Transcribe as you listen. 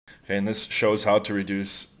Okay, and this shows how to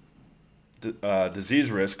reduce disease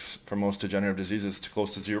risks for most degenerative diseases to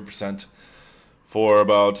close to 0% for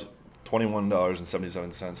about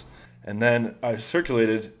 $21.77. And then I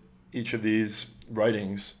circulated each of these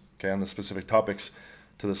writings, okay, on the specific topics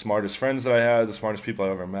to the smartest friends that I had, the smartest people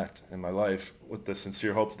I've ever met in my life, with the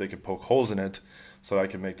sincere hope that they could poke holes in it so that I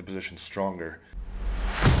could make the position stronger.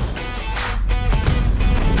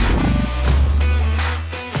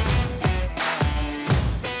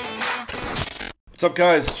 What's up,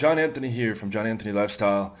 guys? John Anthony here from John Anthony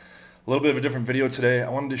Lifestyle. A little bit of a different video today. I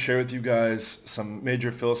wanted to share with you guys some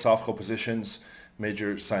major philosophical positions,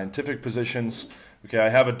 major scientific positions. Okay, I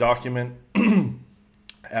have a document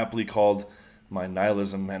aptly called my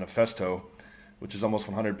Nihilism Manifesto, which is almost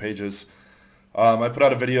 100 pages. I put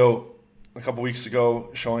out a video a couple weeks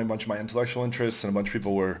ago showing a bunch of my intellectual interests, and a bunch of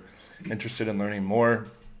people were interested in learning more.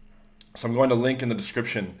 So I'm going to link in the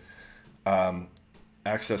description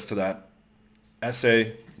access to that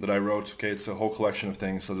essay that I wrote. Okay, it's a whole collection of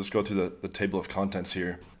things, so just go through the table of contents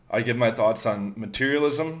here. I give my thoughts on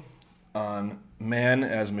materialism, on man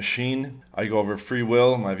as machine. I go over free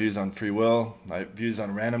will, my views on free will, my views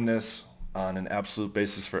on randomness, on an absolute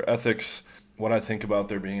basis for ethics, what I think about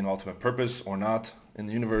there being an ultimate purpose or not in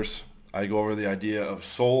the universe. I go over the idea of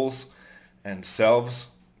souls and selves.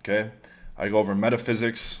 Okay, I go over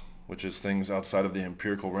metaphysics, which is things outside of the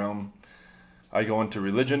empirical realm. I go into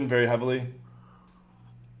religion very heavily.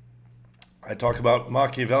 I talk about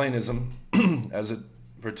Machiavellianism as it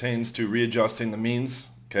pertains to readjusting the means,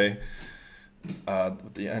 okay?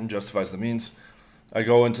 The end justifies the means. I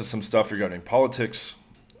go into some stuff regarding politics,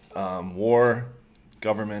 war,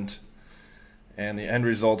 government, and the end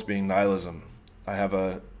result being nihilism. I have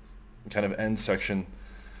a kind of end section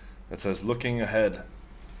that says looking ahead,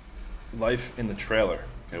 life in the trailer,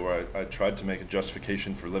 okay, where I tried to make a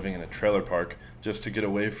justification for living in a trailer park just to get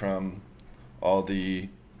away from all the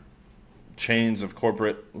chains of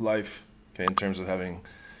corporate life, okay, in terms of having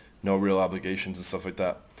no real obligations and stuff like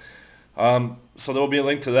that. So there will be a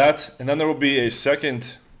link to that, and then there will be a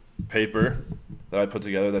second paper that I put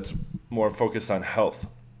together that's more focused on health.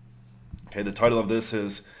 Okay, the title of this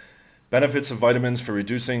is Benefits of Vitamins for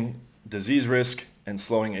Reducing Disease Risk and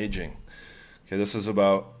Slowing Aging. Okay, this is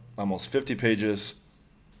about almost 50 pages.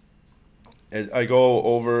 I go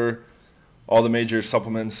over all the major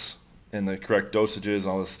supplements and the correct dosages and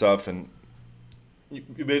all this stuff, and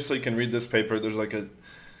you basically can read this paper. There's like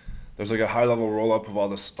a high level roll up of all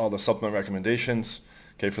the supplement recommendations,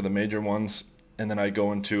 okay, for the major ones, and then I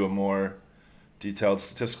go into a more detailed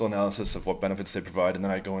statistical analysis of what benefits they provide, and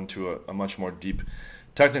then I go into a much more deep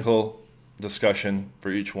technical discussion for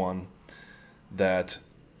each one that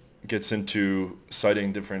gets into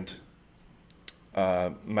citing different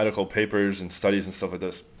medical papers and studies and stuff like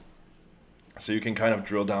this. So you can kind of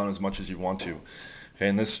drill down as much as you want to. Okay,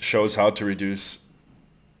 and this shows how to reduce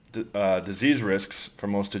disease risks for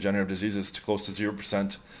most degenerative diseases to close to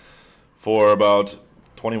 0% for about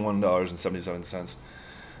 $21.77.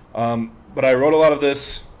 But I wrote a lot of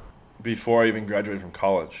this before I even graduated from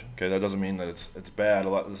college. Okay, that doesn't mean that it's bad.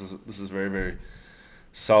 This is very, very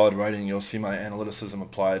solid writing. You'll see my analyticism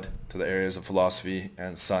applied to the areas of philosophy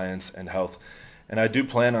and science and health. And I do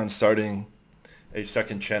plan on starting a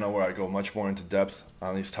second channel where I go much more into depth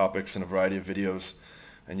on these topics in a variety of videos.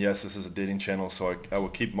 And yes, this is a dating channel, so I will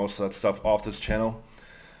keep most of that stuff off this channel.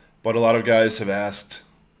 But a lot of guys have asked,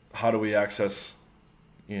 how do we access,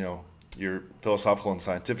 your philosophical and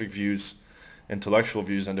scientific views, intellectual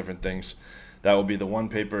views on different things? That will be the one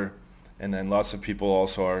paper. And then lots of people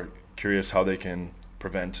also are curious how they can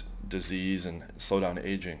prevent disease and slow down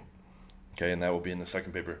aging. Okay, and that will be in the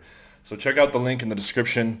second paper. So check out the link in the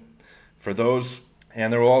description for those.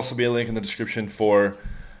 And there will also be a link in the description for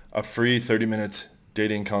a free 30-minute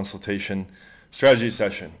dating consultation strategy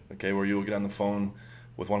session, okay, where you will get on the phone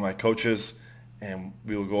with one of my coaches, and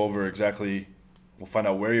we will go over we'll find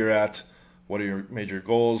out where you're at, what are your major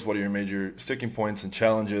goals, what are your major sticking points and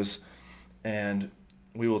challenges, and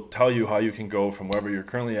we will tell you how you can go from wherever you're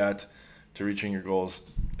currently at to reaching your goals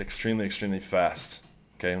extremely, extremely fast.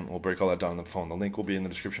 Okay, and we'll break all that down on the phone. The link will be in the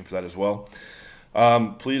description for that as well.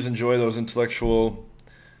 Please enjoy those intellectual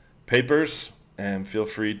papers, and feel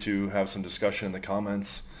free to have some discussion in the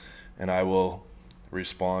comments, and I will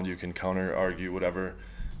respond. You can counter, argue, whatever,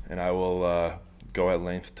 and I will go at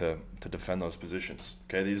length to defend those positions.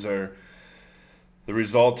 Okay, these are the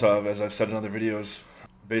result of, as I've said in other videos,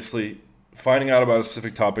 basically finding out about a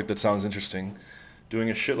specific topic that sounds interesting, doing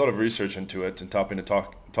a shitload of research into it, and talking to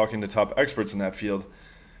top experts in that field,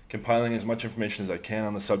 compiling as much information as I can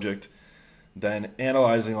on the subject, then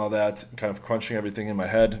analyzing all that, kind of crunching everything in my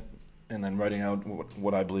head, and then writing out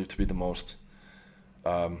what I believe to be the most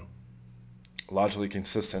logically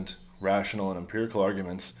consistent, rational, and empirical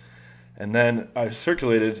arguments. And then I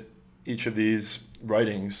circulated each of these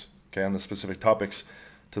writings, okay, on the specific topics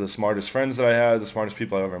to the smartest friends that I had, the smartest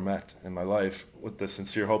people I ever met in my life, with the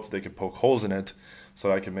sincere hope that they could poke holes in it so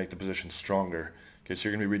that I could make the position stronger. Okay, so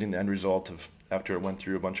you're going to be reading the end result of, after it went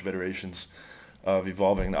through a bunch of iterations of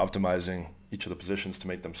evolving and optimizing each of the positions to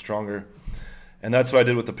make them stronger. And that's what I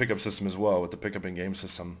did with the pickup system as well, with the pickup and game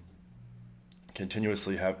system.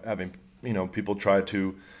 Continuously having people try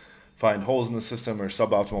to find holes in the system or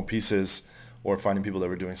suboptimal pieces, or finding people that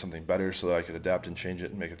were doing something better so that I could adapt and change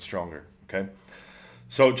it and make it stronger. Okay,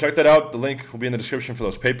 so check that out. The link will be in the description for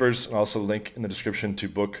those papers, and also the link in the description to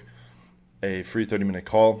book a free 30-minute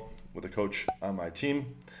call with a coach on my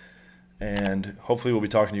team. And hopefully we'll be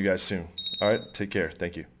talking to you guys soon. All right, take care.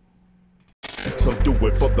 Thank you. Some do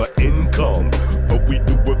it for the income, but we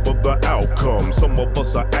do it for the outcome. Some of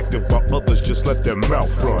us are active while others just let their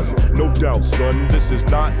mouth run. No doubt, son, this is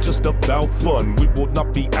not just about fun. We will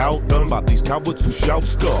not be outdone by these cowards who shout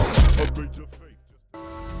scum.